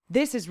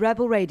This is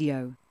Rebel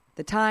Radio.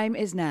 The time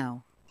is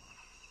now.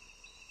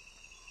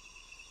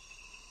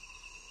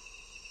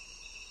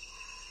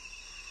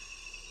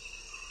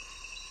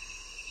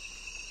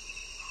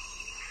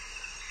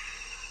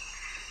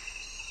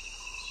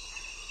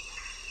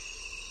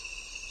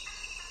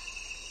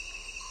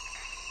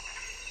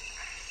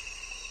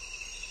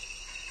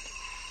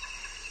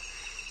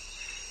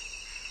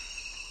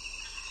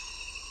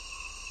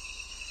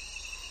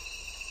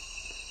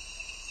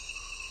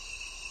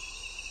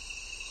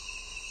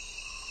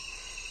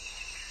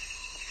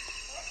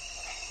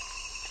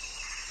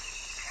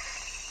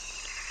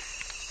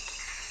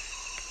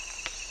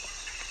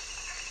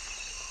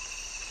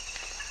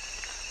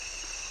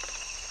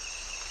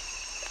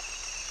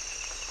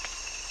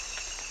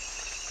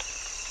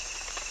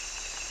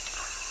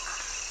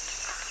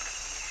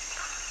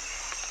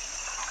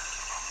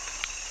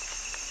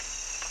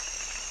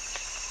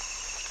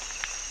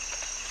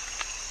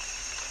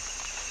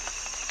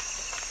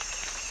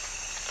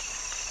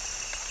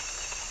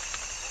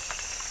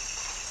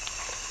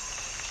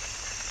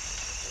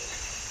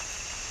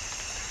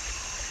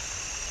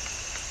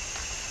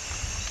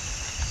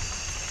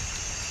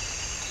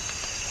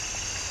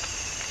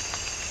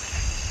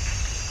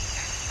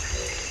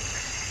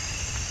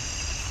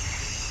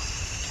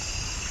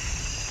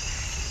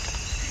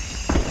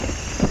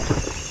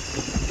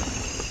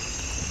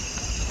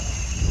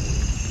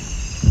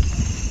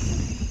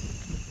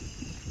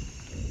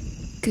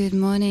 Good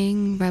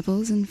morning,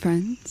 rebels and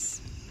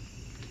friends.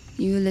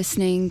 You are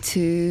listening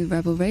to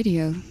Rebel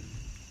Radio.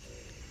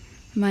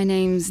 My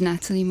name's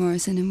Natalie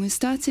Morrison, and we're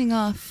starting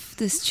off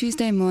this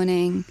Tuesday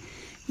morning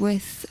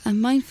with a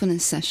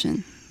mindfulness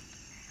session.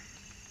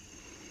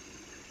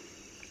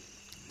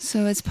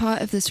 So as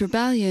part of this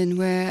rebellion,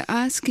 we're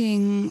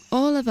asking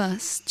all of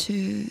us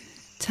to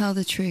tell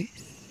the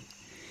truth.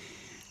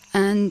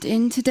 And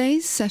in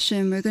today's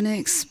session, we're going to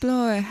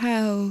explore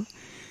how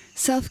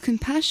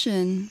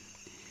self-compassion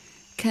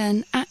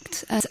can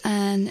act as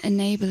an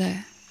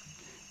enabler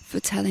for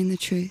telling the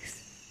truth.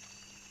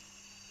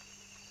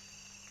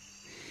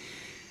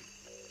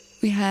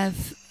 We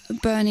have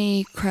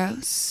Bernie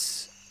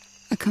Krause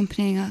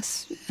accompanying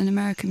us, an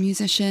American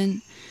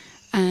musician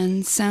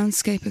and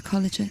soundscape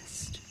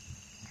ecologist.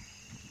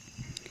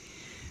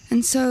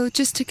 And so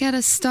just to get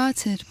us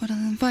started, what I'll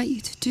invite you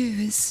to do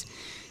is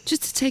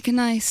just to take a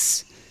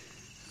nice,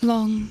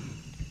 long,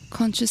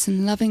 conscious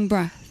and loving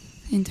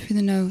breath in through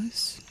the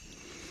nose.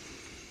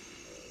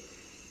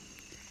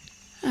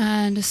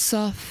 And a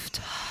soft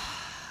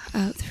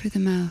out through the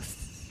mouth.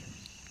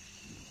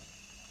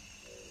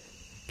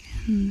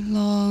 Again,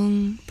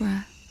 long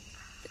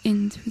breath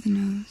in through the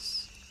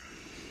nose.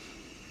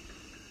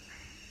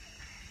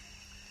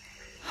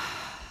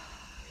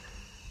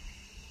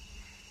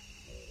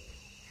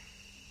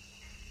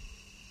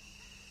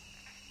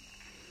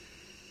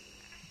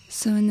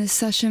 So in this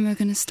session we're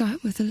going to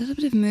start with a little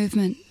bit of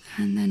movement,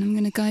 and then I'm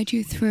going to guide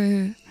you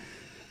through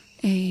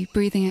a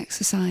breathing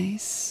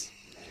exercise.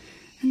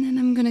 And then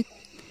I'm going to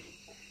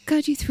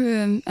guide you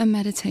through a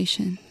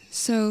meditation.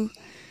 So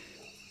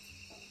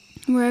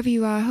wherever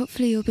you are,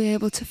 hopefully you'll be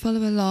able to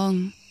follow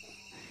along.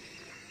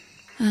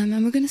 And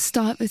we're going to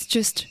start with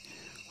just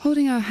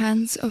holding our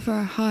hands over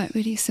our heart,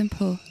 really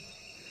simple.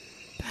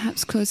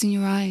 Perhaps closing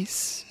your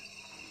eyes.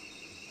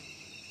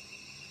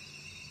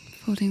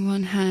 Folding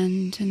one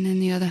hand and then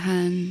the other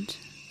hand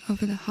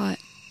over the heart.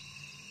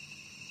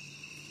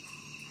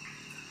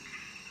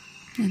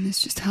 And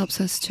this just helps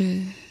us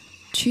to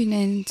tune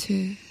in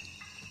to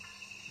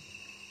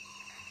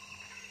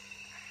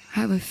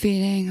how we're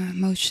feeling, our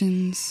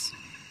emotions.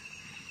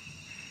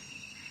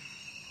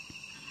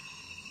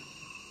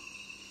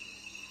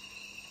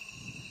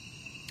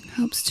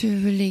 Helps to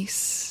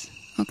release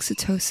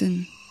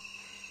oxytocin,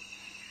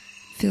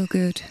 feel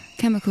good,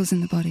 chemicals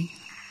in the body.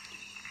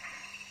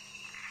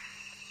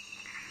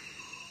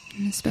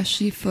 And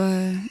especially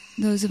for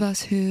those of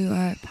us who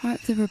are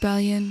part of the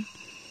rebellion,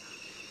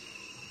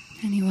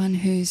 anyone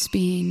who's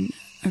been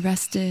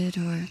arrested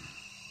or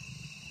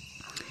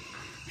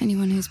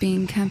anyone who's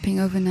been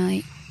camping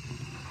overnight,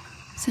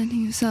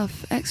 sending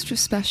yourself extra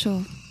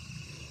special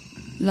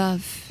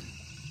love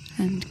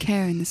and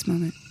care in this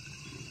moment.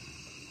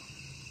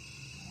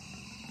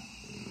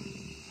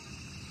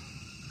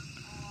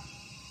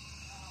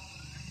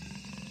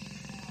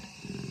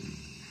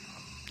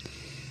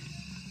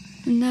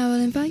 And now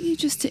I'll invite you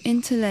just to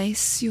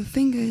interlace your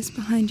fingers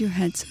behind your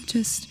head, so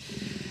just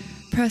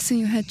pressing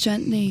your head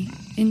gently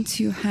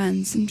into your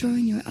hands and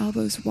drawing your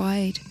elbows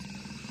wide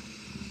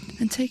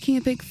and taking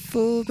a big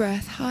full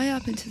breath high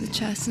up into the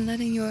chest and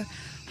letting your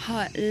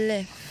heart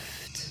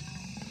lift.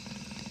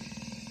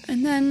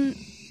 And then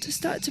to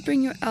start to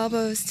bring your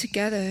elbows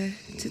together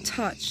to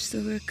touch, so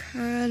we're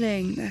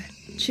curling the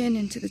chin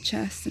into the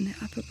chest and the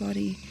upper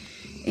body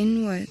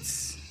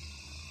inwards.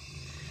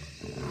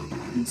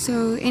 And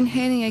so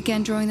inhaling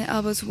again, drawing the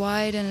elbows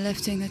wide and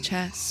lifting the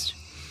chest.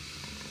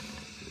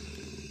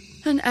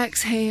 And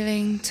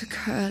exhaling to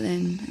curl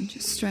in and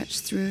just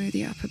stretch through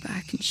the upper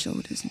back and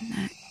shoulders and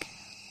neck.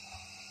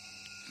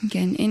 And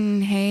Again,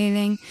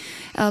 inhaling,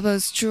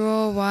 elbows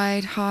draw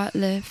wide, heart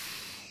lift.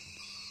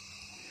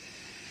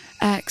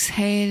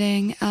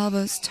 Exhaling,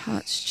 elbows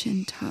touch,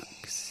 chin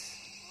tucks.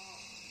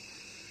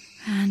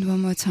 And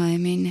one more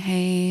time,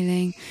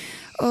 inhaling,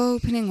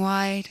 opening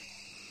wide.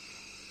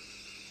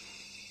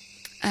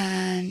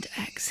 And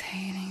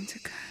exhaling to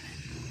curtain.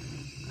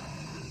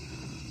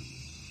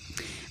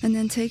 And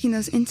then taking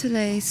those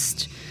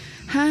interlaced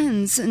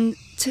hands and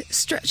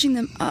stretching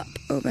them up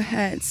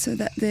overhead so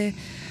that the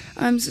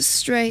arms are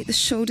straight, the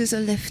shoulders are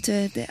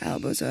lifted, the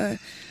elbows are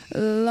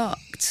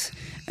locked.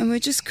 And we're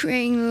just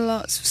creating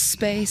lots of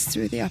space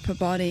through the upper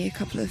body, a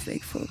couple of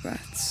big full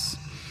breaths.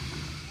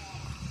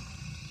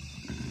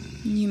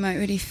 You might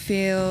really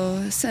feel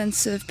a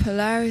sense of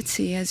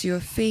polarity as your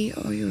feet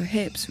or your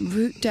hips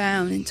root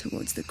down in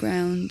towards the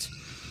ground.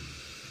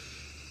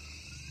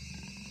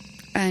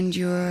 And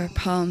your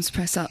palms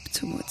press up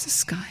towards the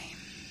sky.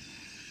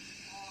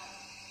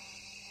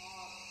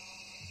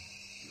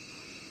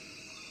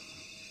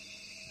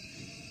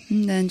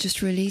 And then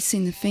just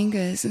releasing the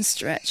fingers and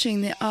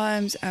stretching the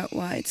arms out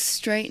wide,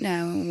 straight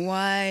now and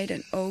wide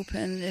and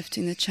open,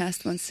 lifting the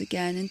chest once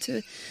again into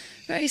a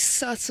very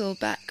subtle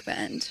back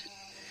bend.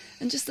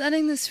 And just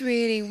letting this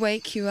really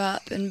wake you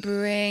up and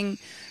bring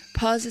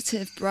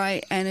positive,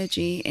 bright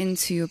energy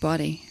into your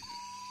body.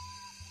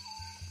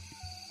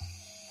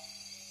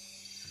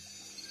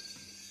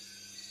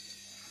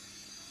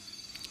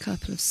 A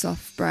couple of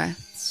soft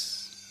breaths.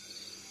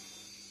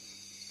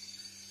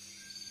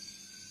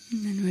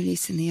 And then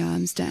releasing the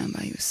arms down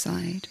by your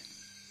side.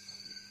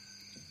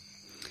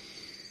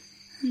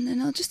 And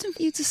then I'll just invite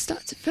you to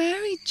start to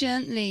very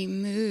gently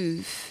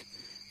move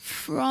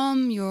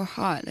from your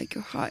heart, like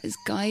your heart is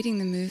guiding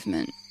the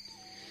movement.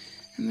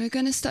 And we're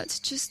going to start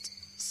to just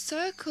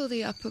circle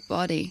the upper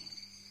body.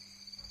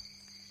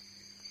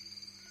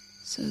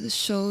 So the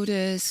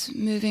shoulders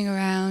moving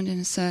around in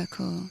a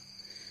circle,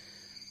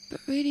 but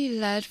really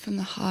led from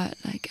the heart,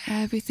 like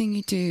everything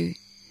you do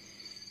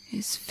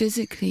is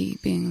physically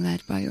being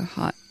led by your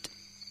heart.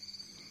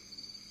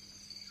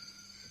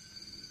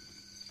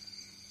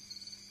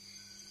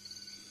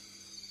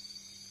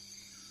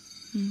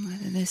 And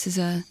whether this is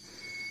a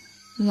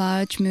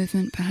large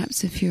movement,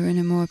 perhaps if you're in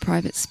a more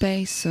private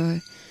space,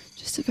 or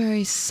just a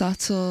very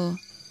subtle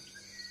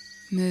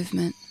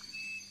movement.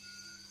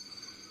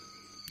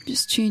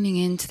 Just tuning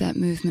into that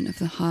movement of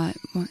the heart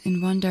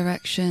in one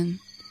direction,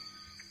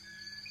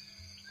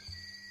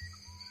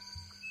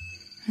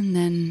 and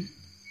then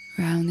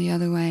round the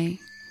other way,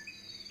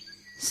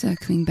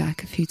 circling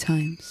back a few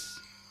times.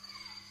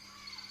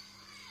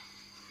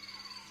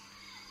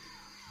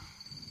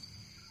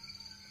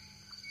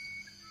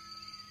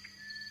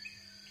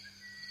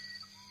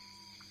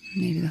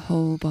 Maybe the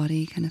whole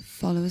body kind of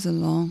follows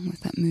along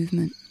with that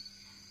movement.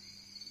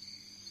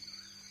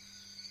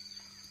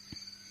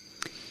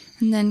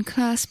 And then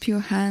clasp your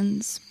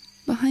hands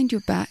behind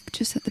your back,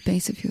 just at the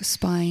base of your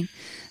spine,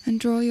 and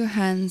draw your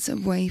hands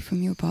away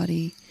from your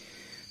body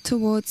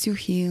towards your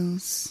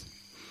heels.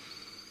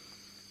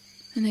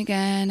 And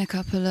again, a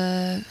couple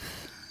of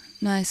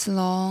nice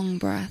long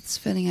breaths,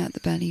 filling out the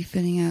belly,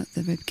 filling out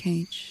the rib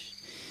cage,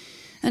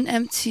 and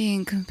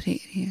emptying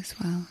completely as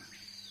well.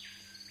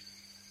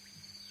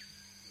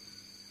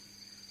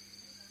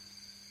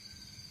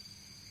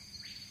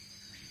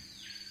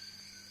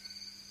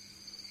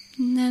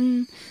 And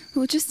then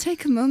we'll just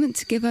take a moment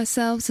to give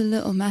ourselves a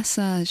little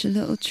massage, a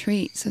little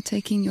treat. So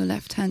taking your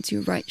left hand to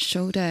your right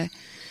shoulder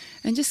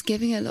and just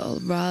giving a little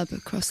rub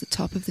across the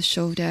top of the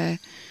shoulder,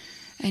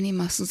 any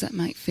muscles that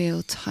might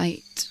feel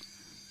tight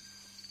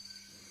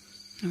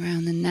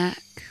around the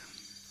neck,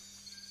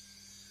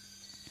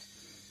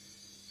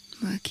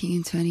 working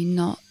into any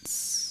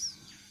knots.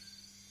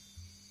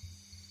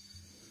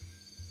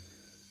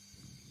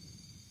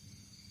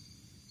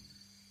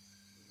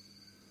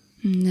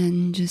 And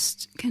then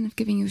just kind of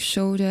giving your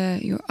shoulder,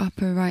 your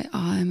upper right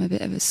arm, a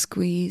bit of a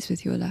squeeze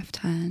with your left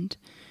hand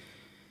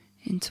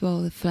into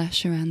all the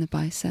flesh around the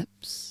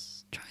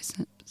biceps,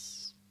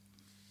 triceps.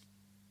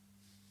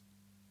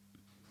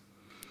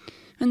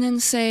 And then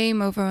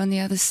same over on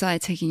the other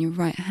side, taking your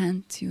right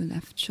hand to your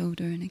left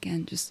shoulder, and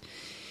again just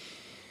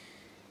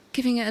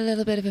giving it a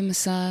little bit of a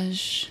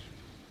massage.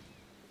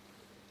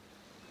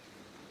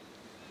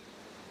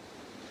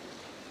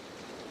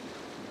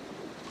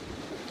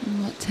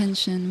 And what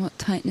tension, what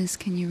tightness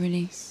can you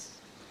release?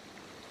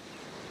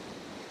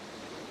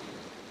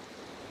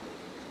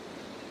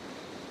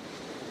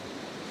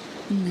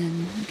 And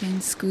then again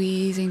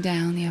squeezing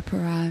down the upper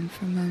arm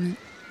for a moment.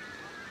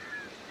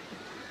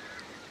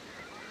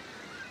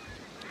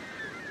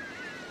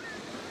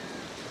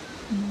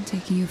 And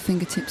taking your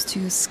fingertips to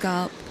your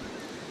scalp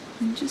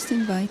and just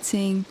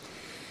inviting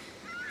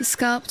the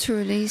scalp to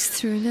release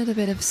through a little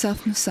bit of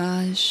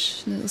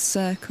self-massage, little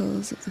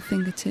circles of the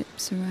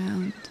fingertips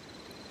around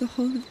the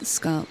whole of the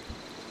scalp.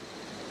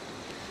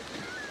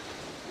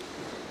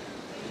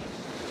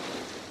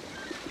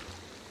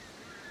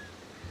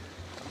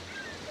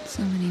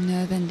 So many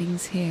nerve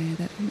endings here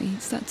that when we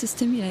start to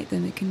stimulate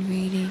them, it can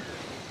really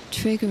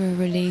trigger a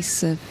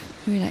release of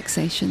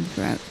relaxation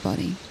throughout the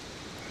body.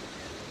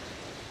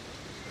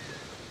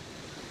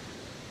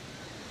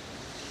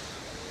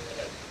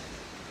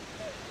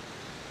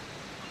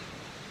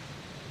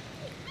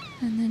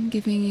 And then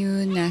giving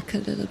your neck a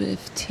little bit of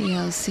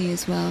TLC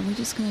as well. We're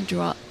just going to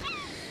drop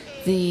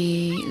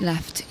the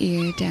left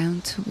ear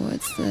down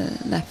towards the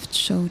left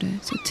shoulder.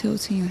 So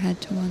tilting your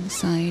head to one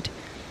side.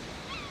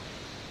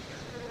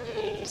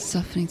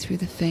 Softening through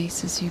the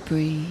face as you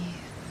breathe.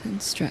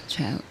 And stretch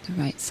out the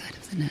right side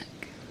of the neck.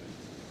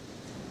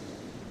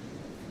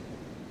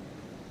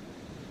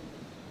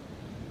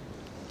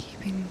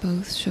 Keeping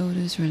both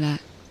shoulders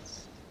relaxed.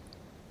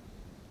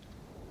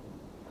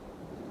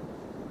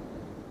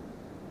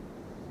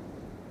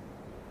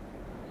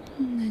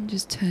 And then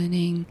just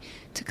turning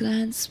to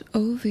glance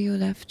over your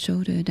left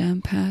shoulder,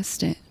 down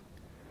past it.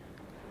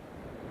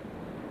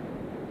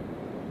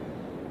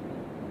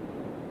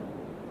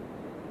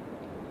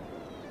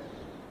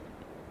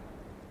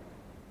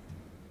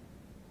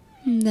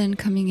 And then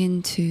coming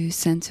into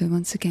center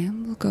once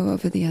again, we'll go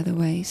over the other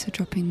way. So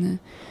dropping the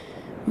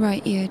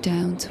right ear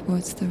down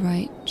towards the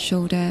right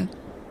shoulder.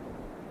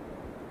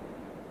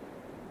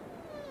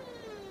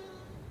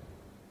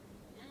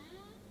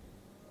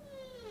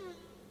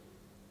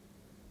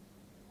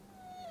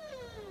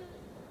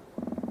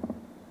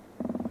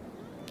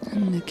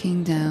 And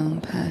looking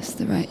down past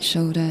the right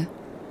shoulder.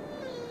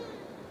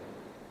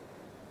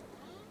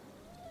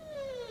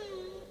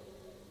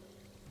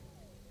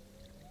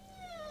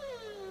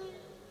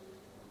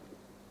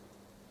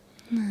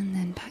 And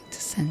then back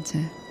to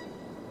center.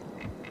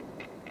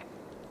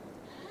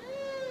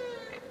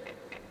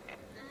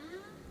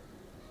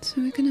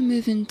 So we're going to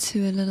move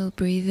into a little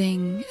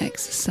breathing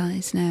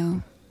exercise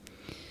now.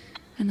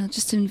 And I'll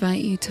just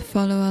invite you to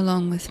follow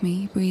along with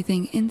me,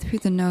 breathing in through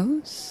the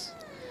nose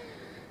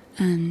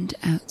and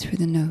out through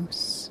the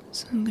nose.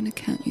 So I'm going to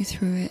count you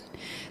through it.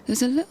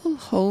 There's a little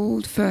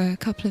hold for a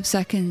couple of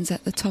seconds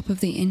at the top of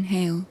the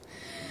inhale.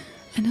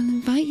 And I'll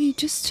invite you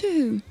just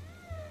to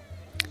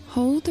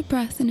hold the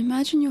breath and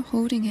imagine you're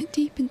holding it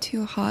deep into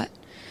your heart.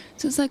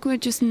 So it's like we're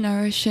just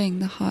nourishing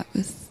the heart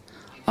with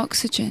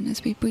oxygen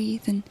as we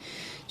breathe, and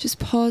just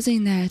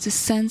pausing there to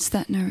sense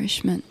that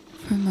nourishment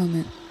for a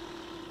moment.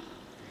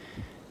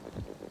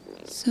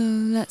 So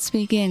let's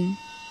begin.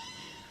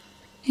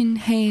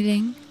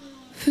 Inhaling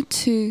for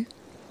 2,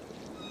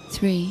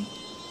 3,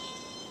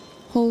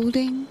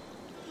 holding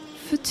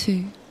for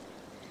 2,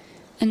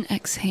 and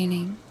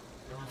exhaling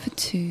for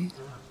 2,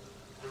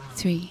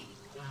 3,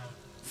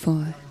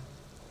 4,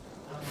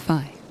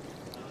 5.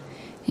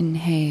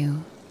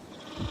 Inhale,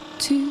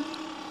 2,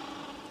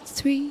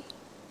 3,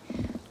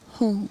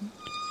 hold,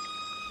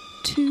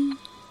 2,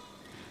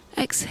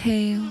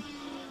 exhale,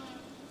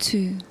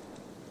 2,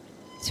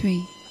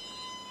 3,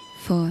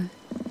 4,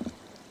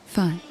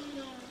 5.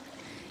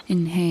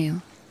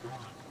 Inhale,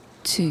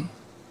 2,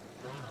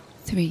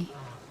 3,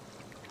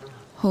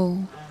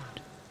 hold,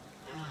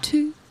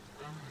 2,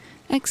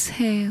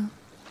 exhale,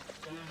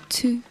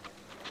 2,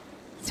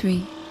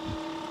 3,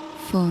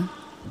 4,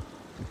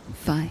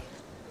 5.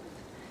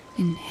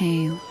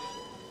 Inhale,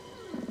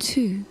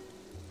 2,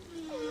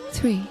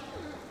 3,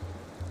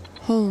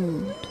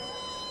 hold,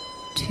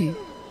 2,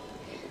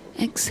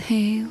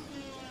 exhale,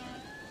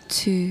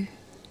 2,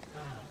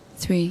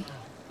 3,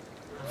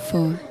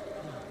 4,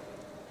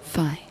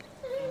 5.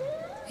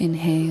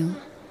 Inhale,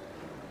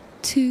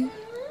 2,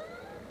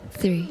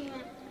 3,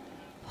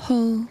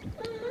 hold,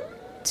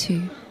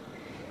 2,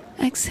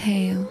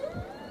 exhale,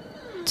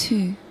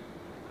 2,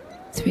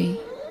 3,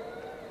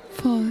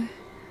 4,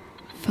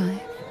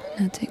 5.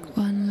 Now take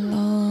one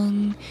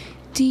long,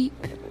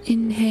 deep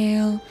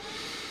inhale.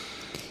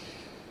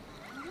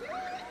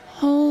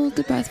 Hold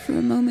the breath for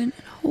a moment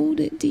and hold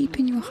it deep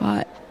in your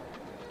heart.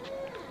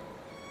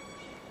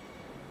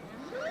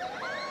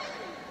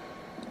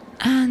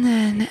 And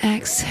then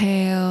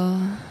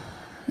exhale,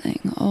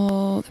 letting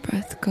all the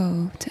breath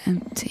go to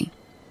empty.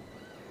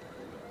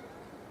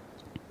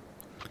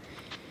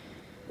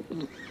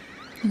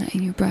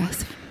 Letting your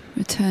breath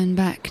return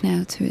back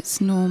now to its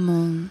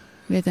normal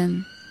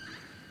rhythm.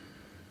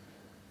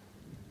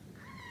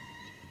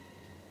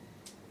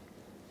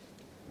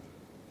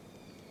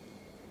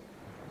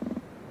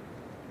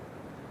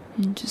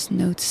 And just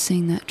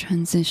noticing that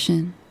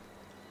transition.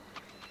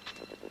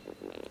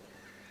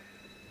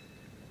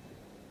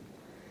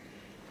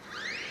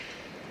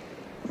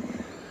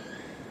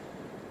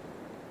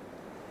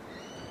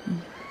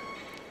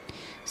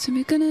 So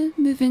we're going to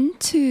move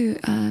into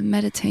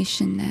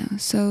meditation now.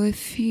 So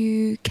if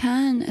you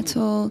can at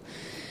all,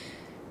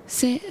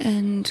 sit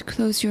and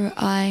close your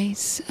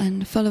eyes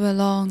and follow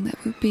along.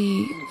 That would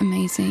be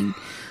amazing.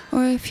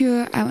 Or if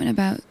you're out and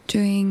about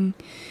doing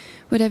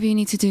whatever you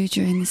need to do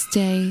during this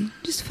day,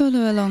 just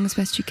follow along as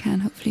best you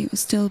can. Hopefully it will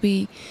still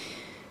be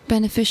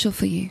beneficial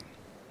for you.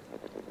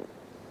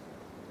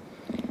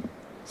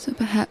 So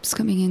perhaps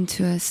coming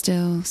into a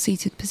still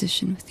seated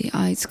position with the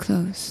eyes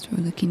closed or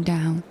looking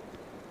down.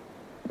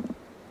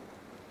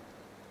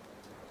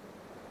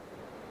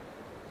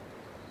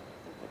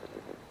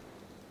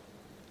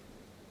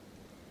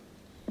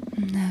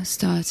 Now Now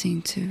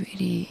starting to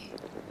really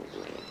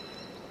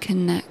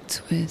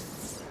connect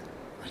with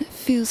what it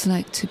feels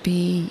like to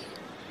be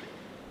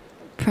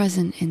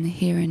present in the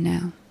here and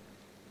now.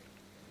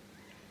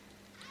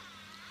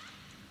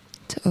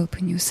 To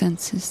open your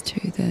senses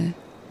to the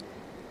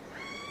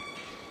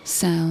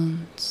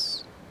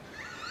sounds,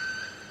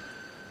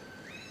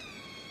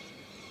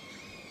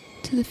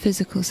 to the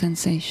physical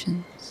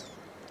sensations.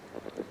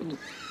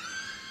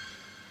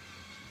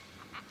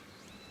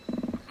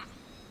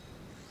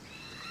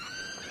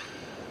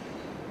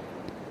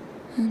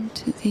 And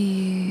to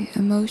the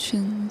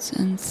emotions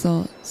and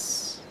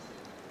thoughts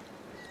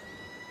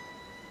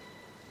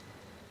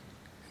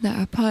that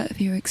are part of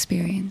your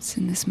experience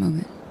in this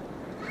moment.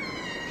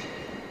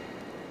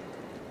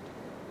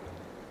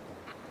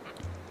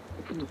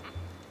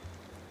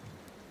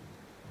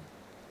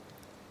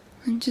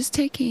 And just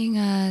taking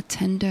a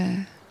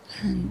tender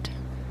and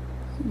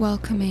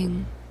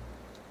welcoming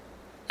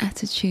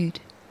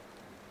attitude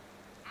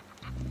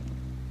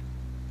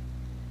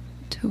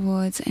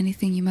towards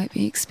anything you might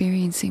be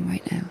experiencing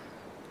right now.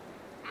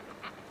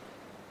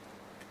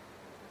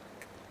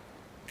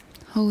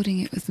 Holding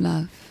it with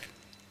love.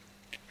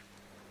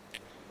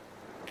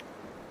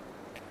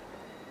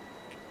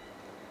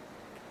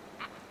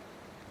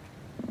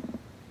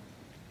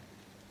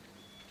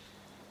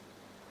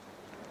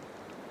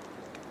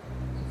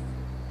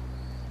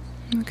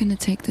 We're going to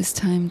take this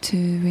time to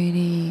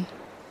really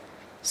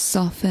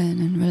soften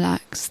and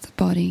relax the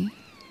body,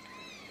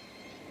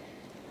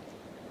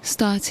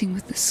 starting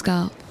with the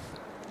scalp.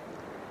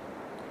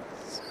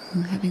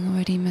 So having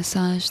already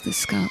massaged the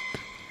scalp,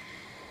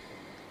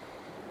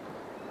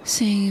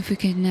 seeing if we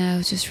can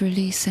now just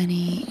release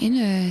any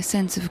inner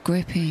sense of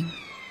gripping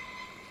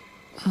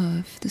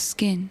of the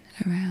skin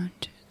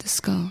around the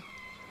skull.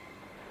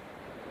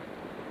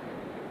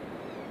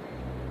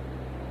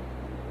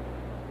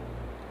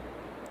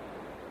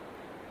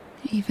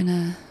 Even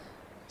a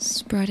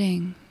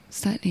spreading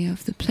slightly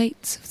of the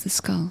plates of the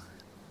skull.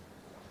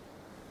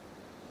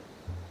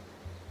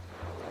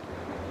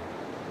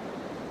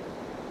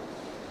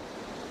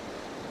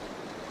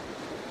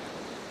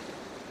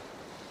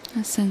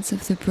 A sense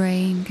of the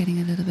brain getting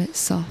a little bit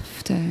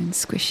softer and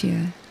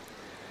squishier.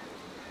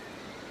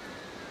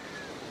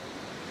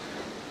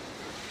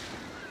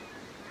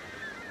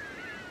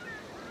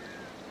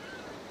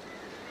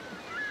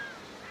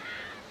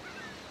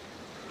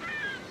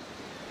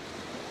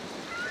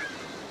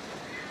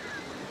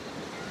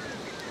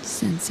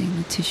 Sensing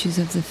the tissues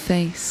of the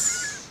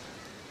face,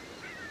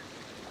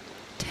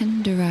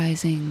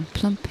 tenderizing,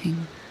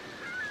 plumping.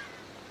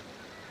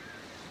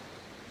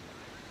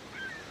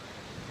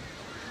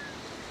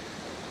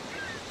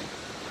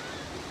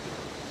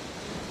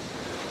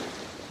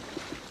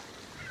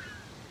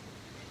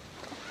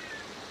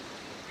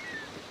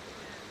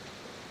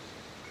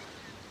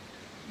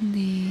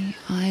 The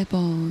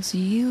eyeballs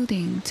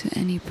yielding to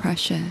any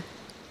pressure.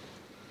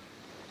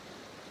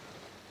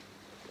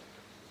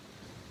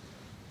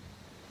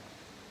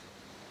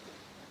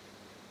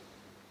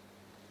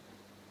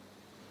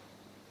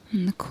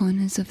 And the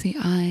corners of the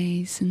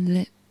eyes and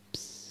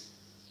lips,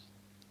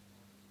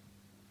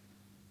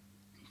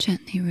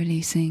 gently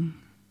releasing,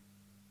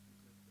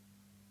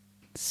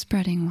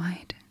 spreading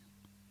wide.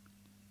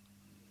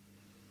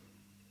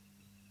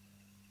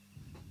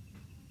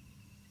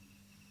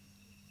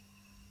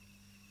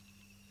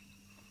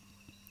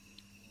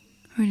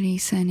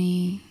 Release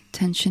any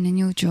tension in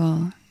your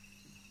jaw.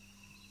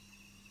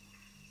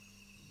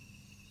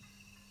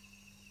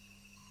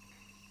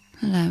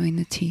 Allowing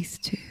the teeth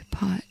to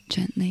part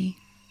gently.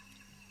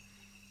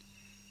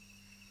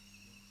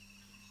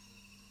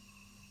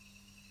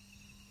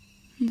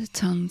 And the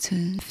tongue to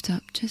lift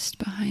up just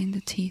behind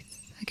the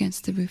teeth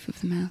against the roof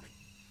of the mouth.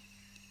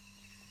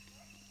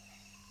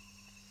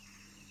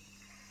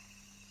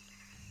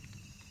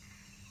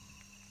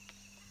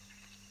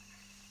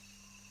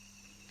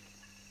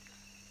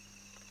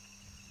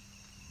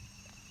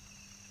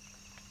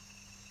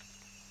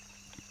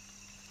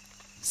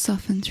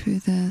 Soften through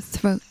the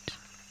throat.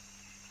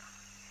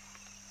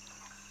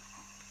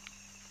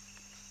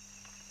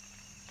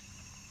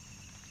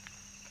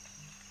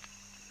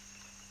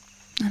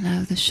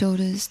 Allow the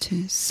shoulders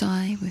to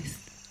sigh with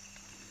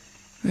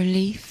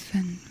relief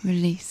and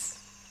release.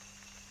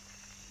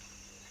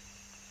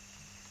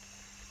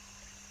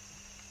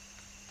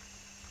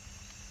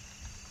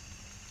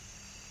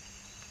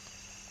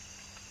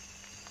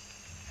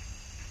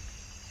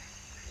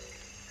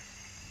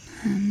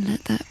 And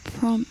let that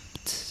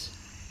prompt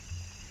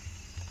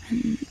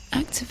an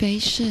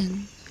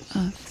activation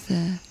of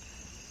the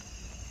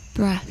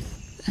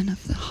breath and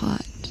of the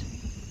heart.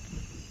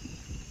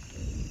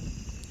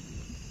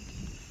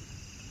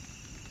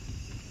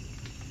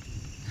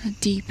 A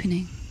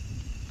deepening,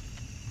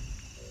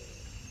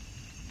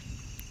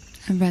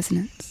 a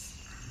resonance.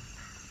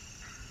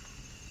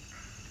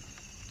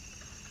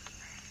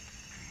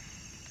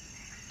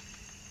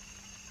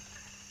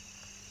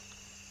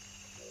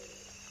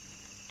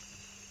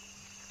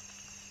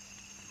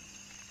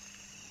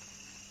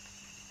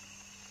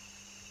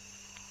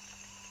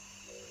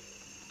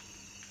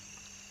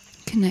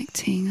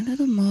 connecting a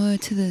little more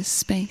to the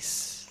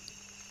space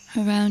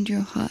around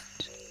your heart.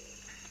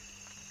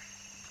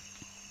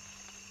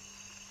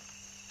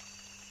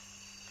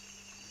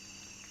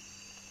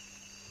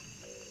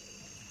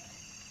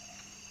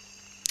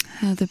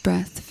 How the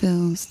breath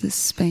fills this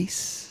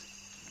space.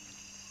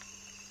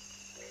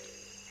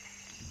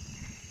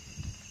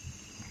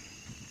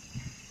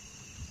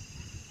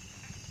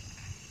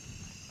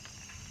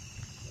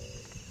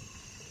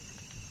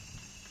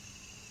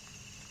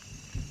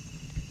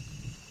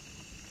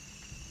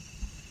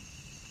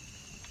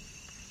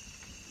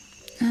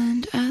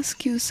 And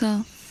ask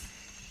yourself,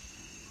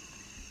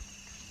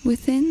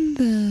 within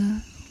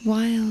the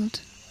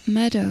wild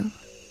meadow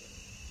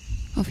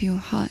of your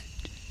heart,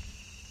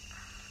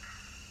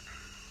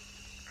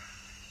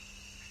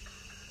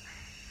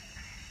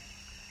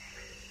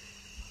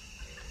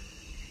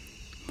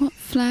 what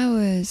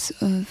flowers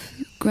of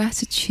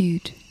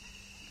gratitude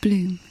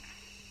bloom?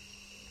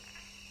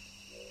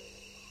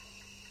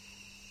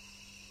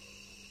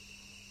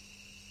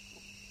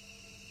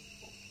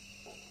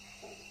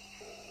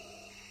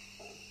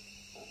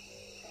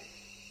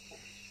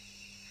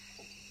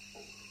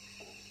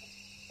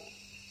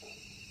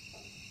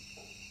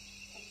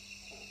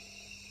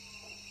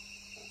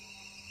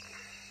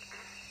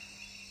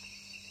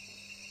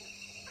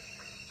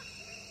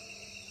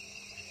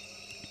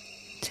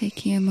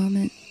 Taking a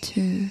moment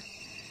to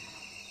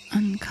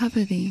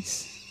uncover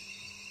these.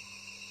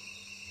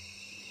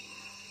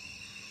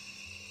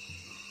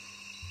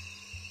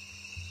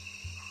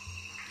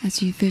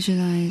 As you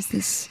visualize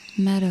this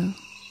meadow,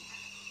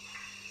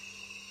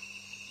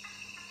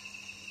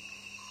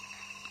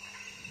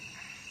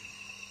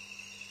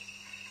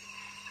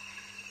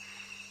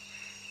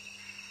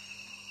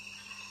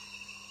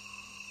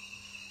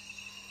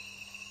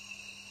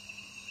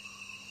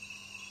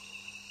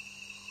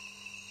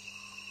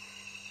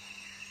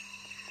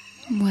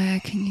 where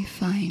can you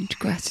find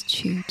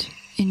gratitude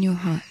in your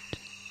heart?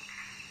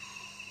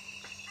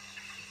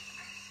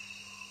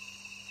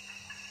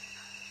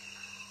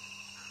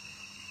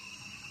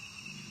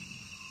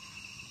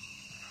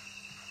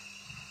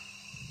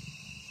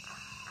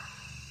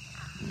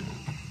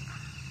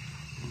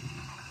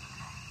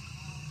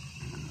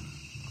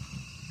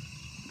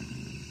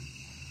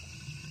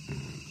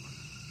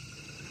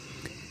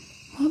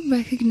 What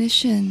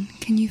recognition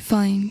can you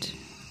find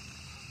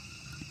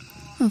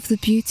of the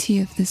beauty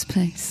of this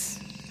place?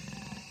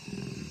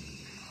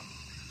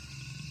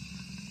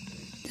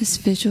 This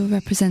visual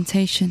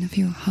representation of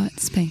your heart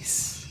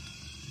space.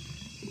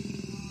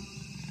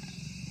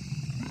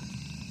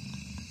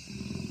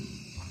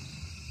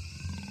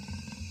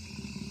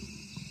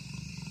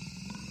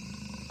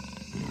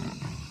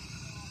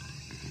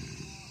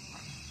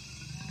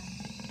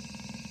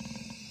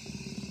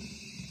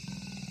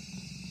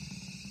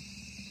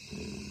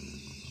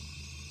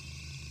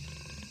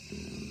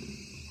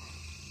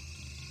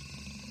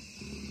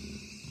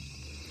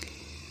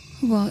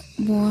 What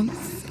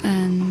warmth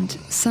and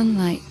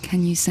sunlight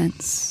can you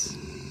sense?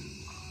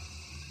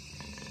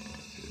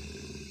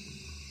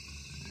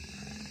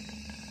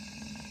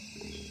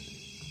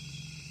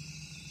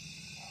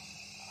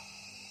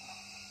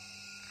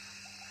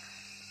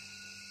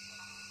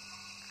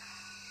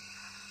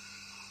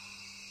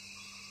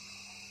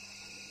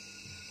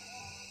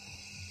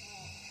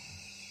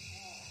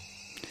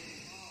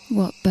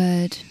 What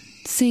bird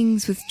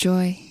sings with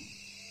joy?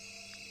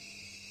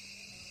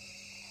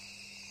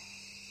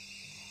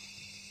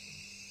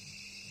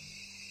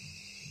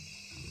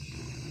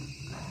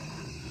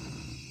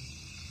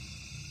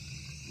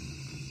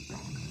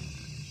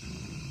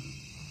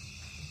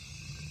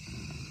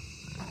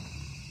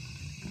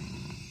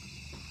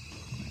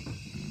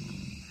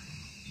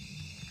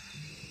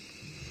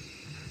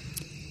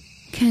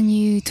 Can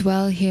you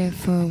dwell here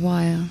for a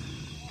while?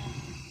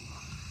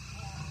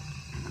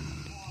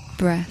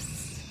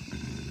 Breath,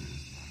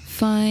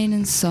 fine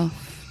and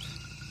soft,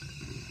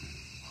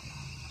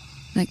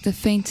 like the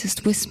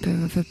faintest whisper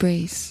of a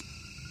breeze.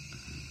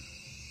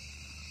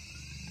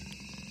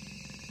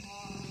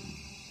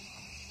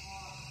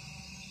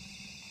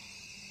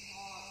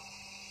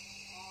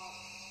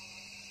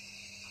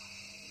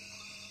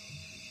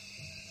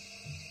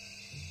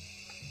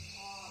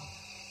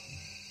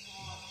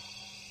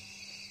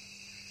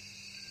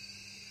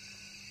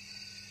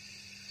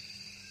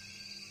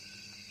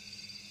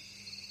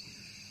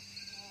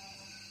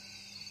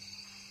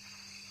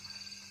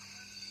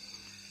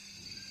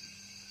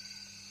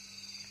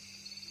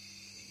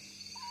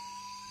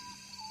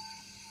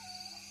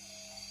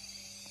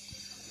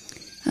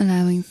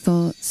 Allowing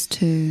thoughts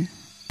to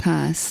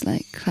pass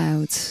like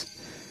clouds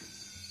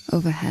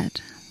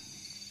overhead.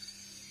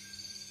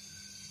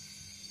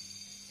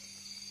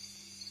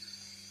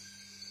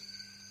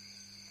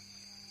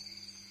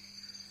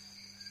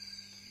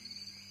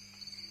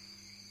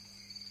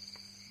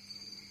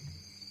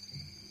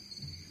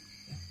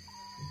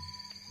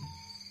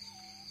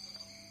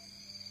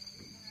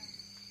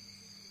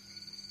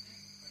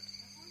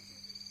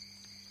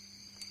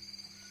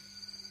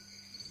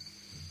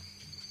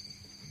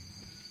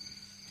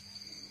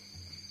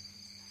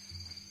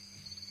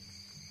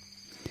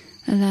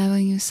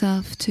 allowing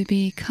yourself to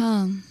be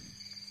calm,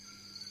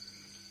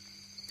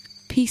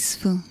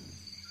 peaceful,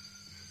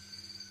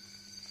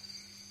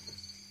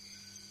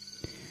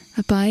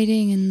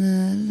 abiding in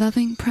the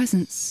loving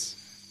presence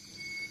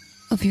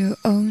of your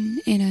own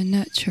inner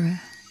nurturer.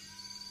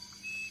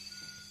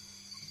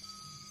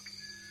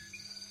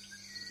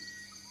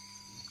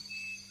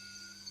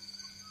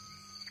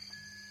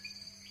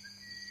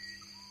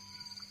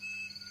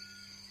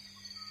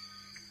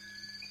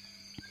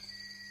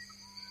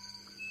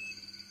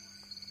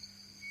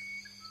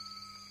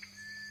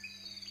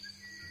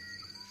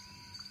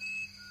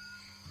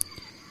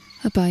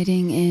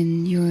 Abiding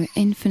in your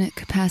infinite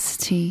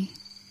capacity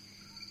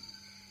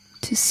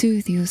to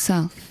soothe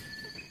yourself.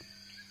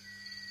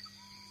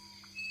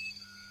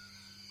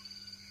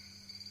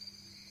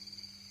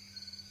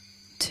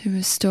 To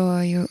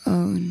restore your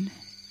own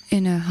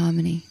inner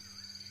harmony.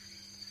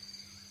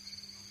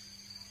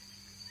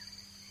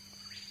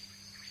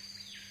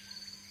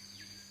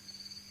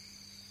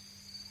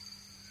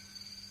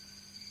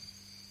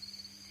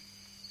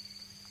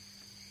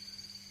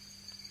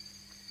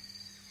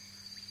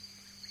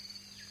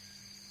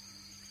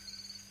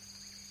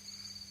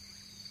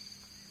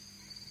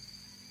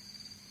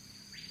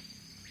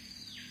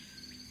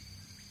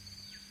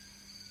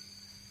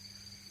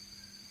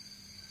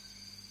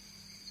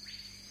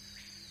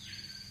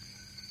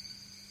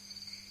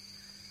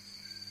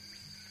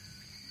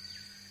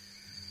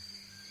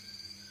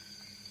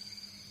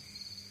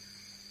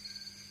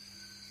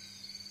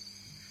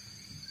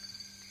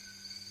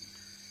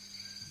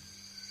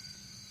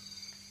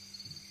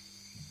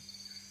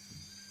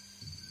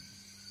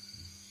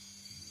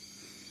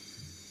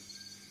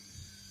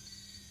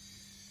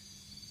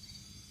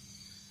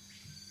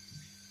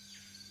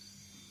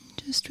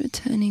 Just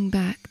returning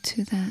back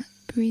to that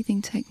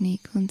breathing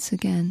technique once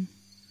again.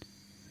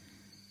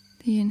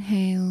 The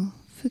inhale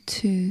for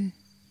 2,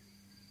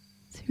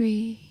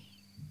 3,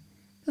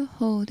 the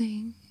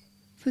holding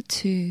for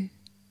 2,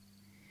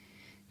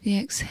 the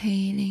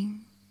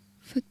exhaling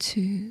for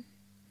 2,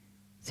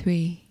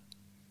 3,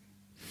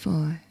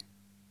 4,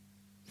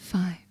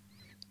 5.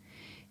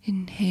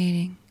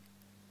 Inhaling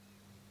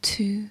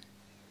 2,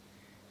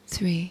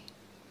 3,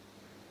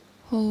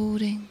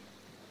 holding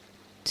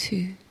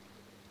 2.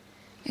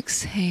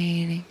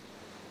 Exhaling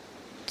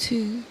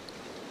 2,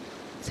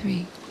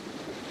 3,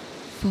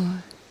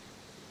 4,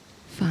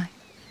 5.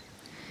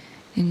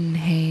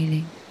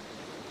 Inhaling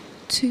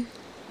 2,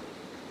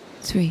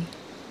 3,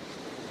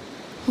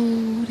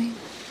 holding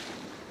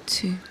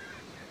 2.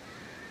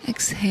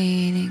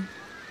 Exhaling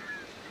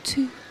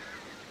 2,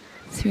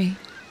 3,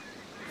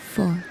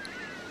 4,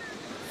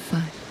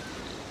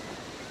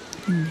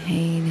 5.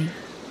 Inhaling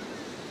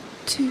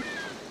 2,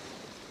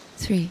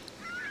 3,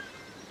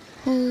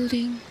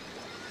 holding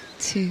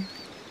 2,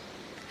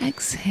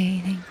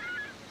 exhaling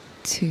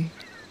 2,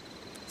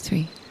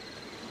 3,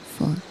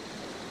 4,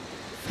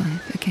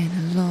 5. Again,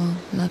 a long,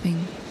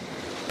 loving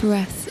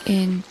breath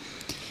in,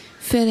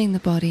 filling the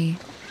body,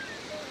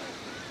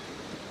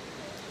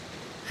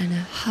 and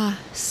a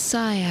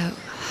sigh out.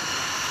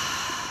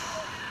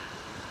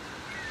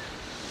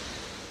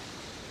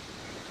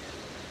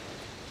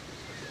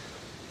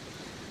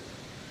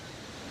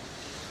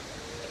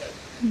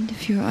 And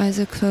if your eyes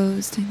are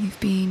closed and you've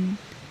been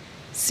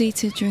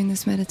seated during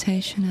this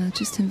meditation, I'll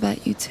just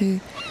invite you to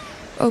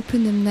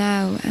open them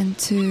now and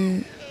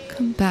to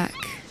come back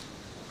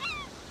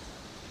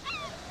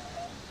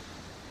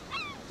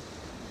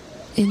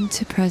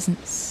into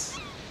presence.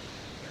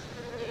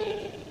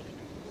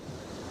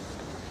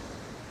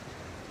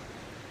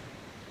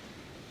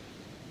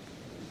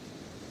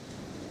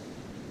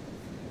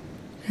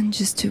 And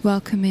just to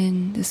welcome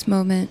in this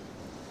moment,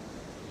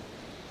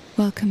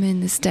 welcome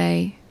in this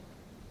day.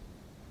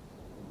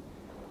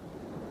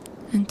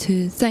 And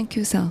to thank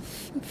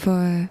yourself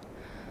for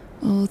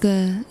all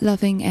the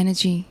loving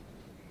energy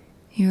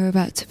you're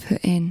about to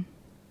put in.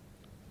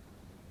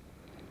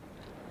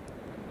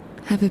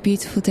 Have a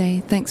beautiful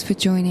day. Thanks for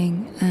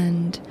joining,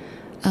 and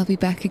I'll be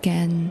back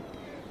again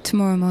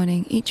tomorrow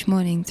morning, each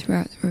morning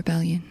throughout the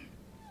rebellion.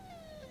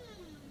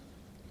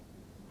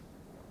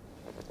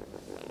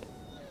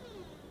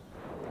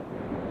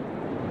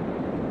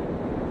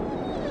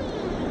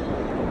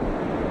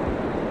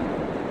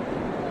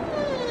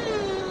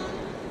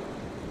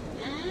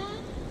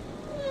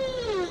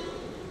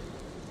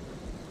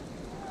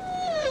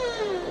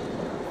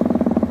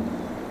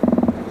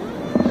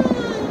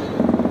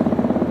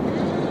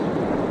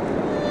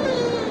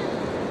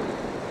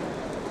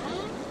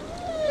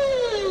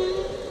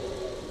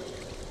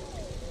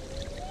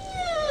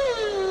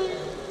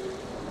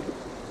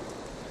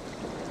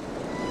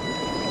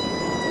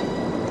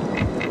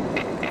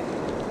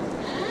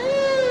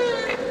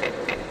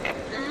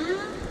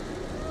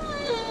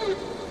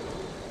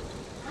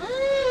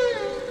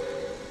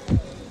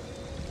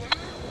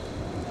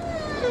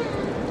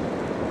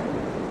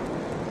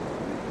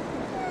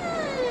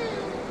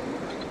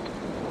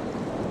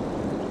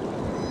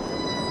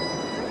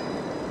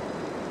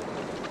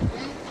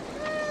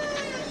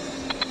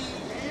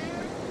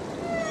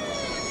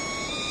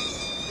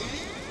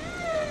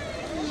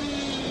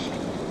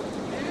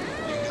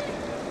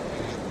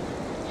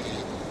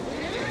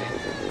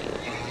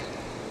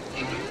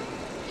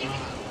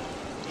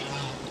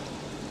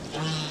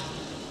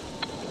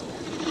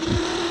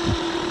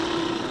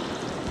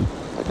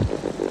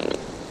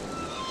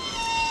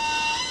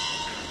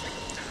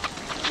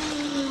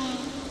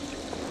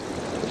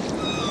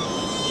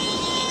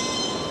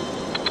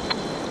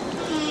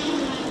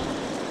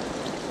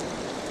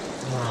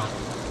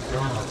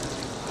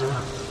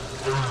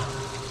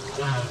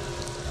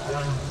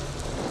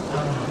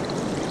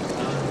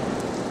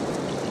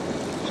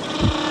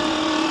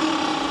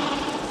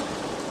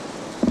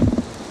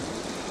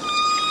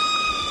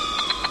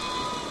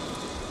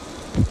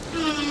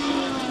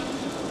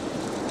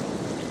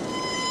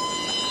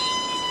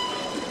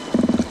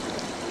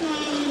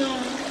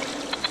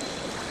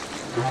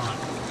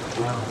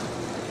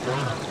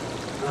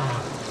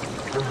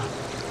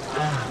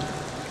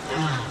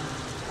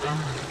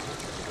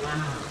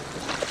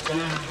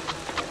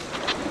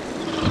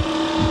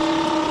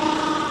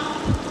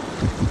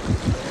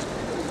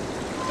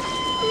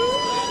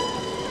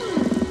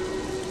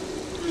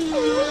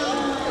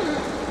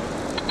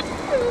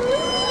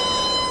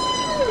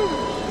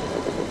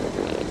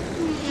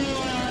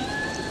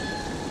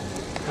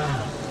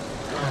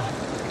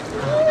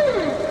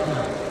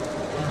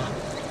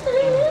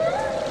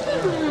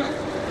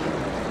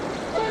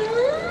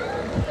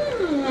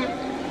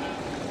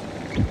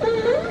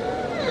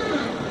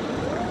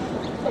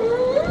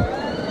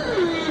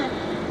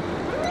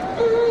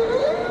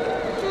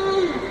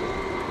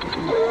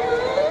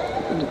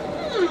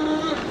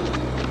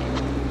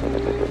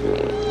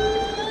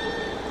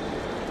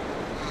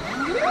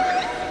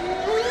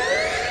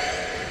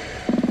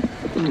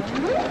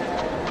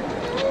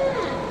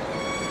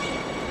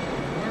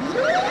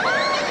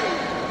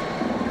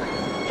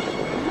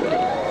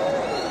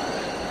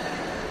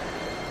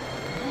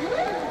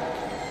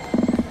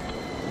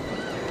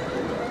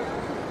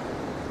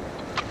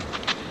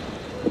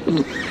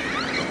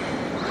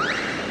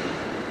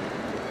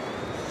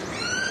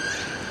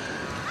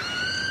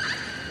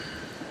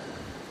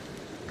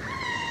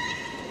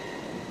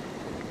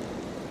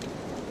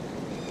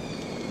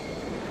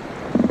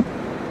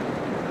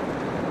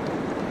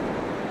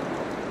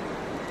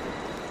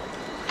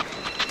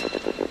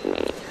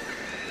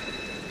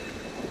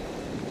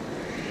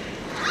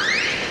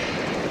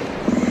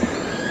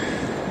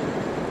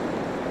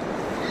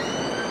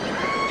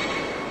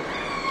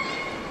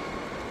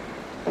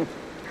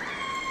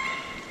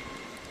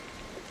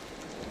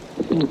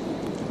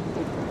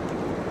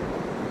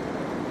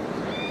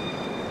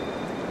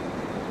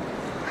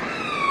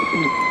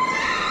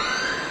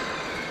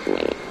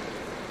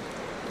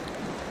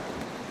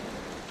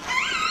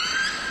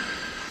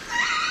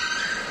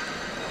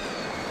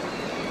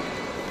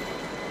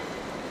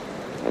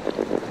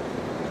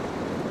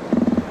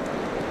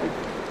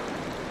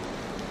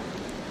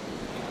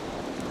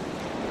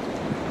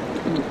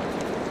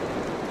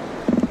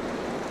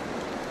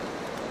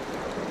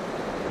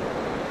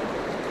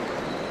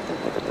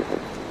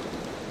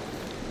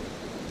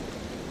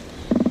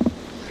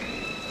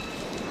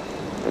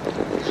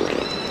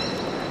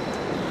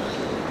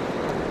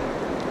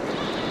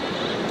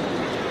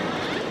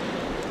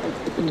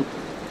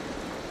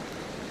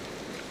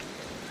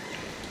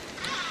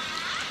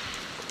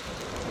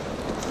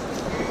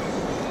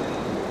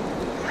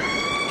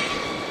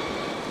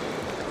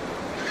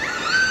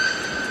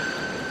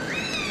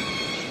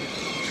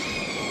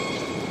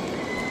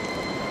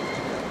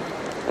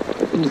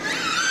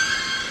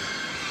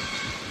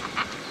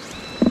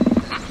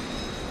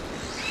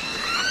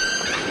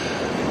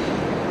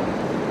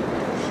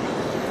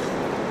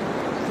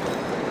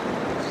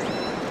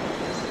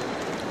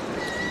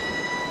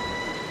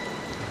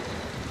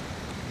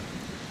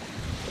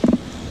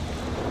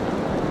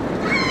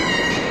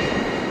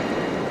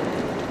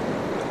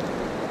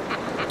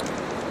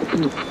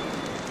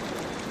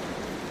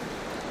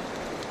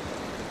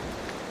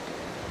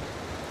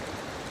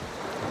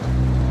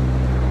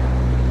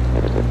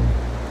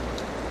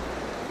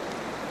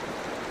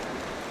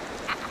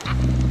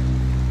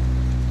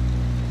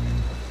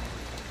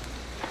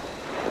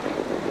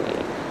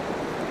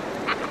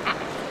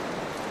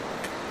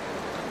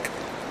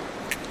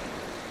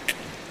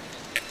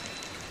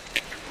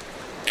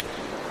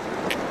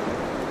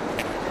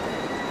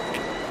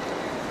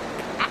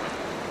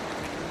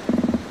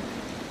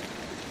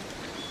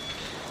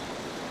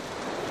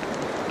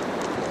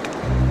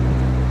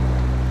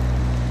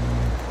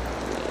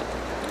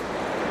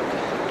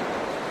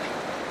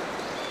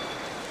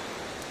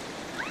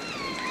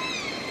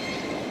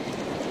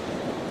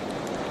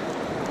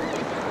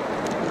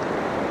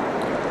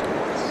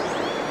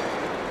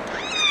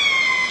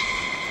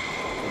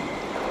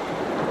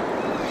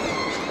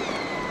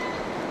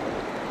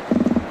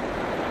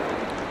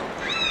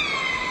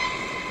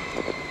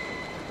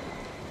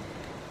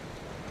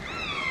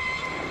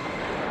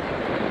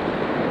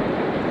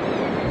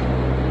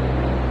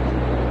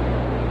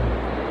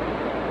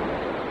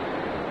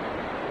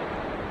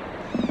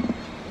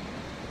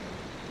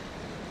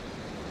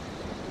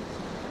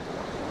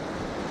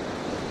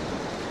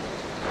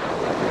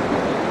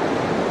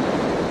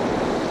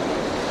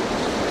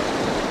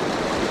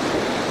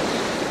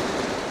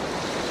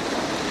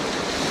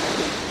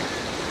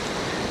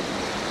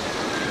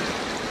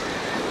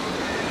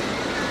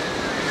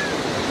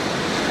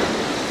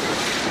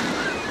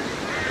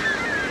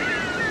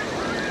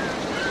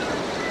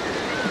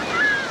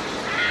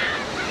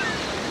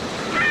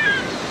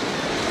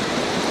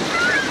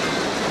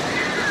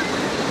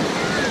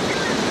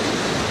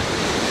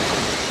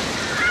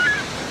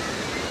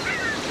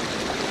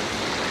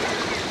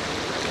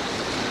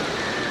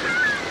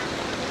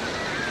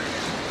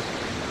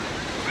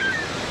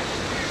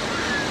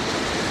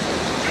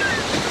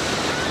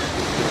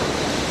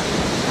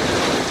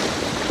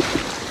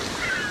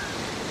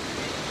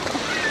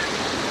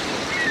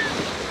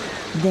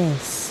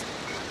 This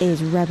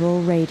is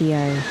Rebel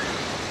Radio.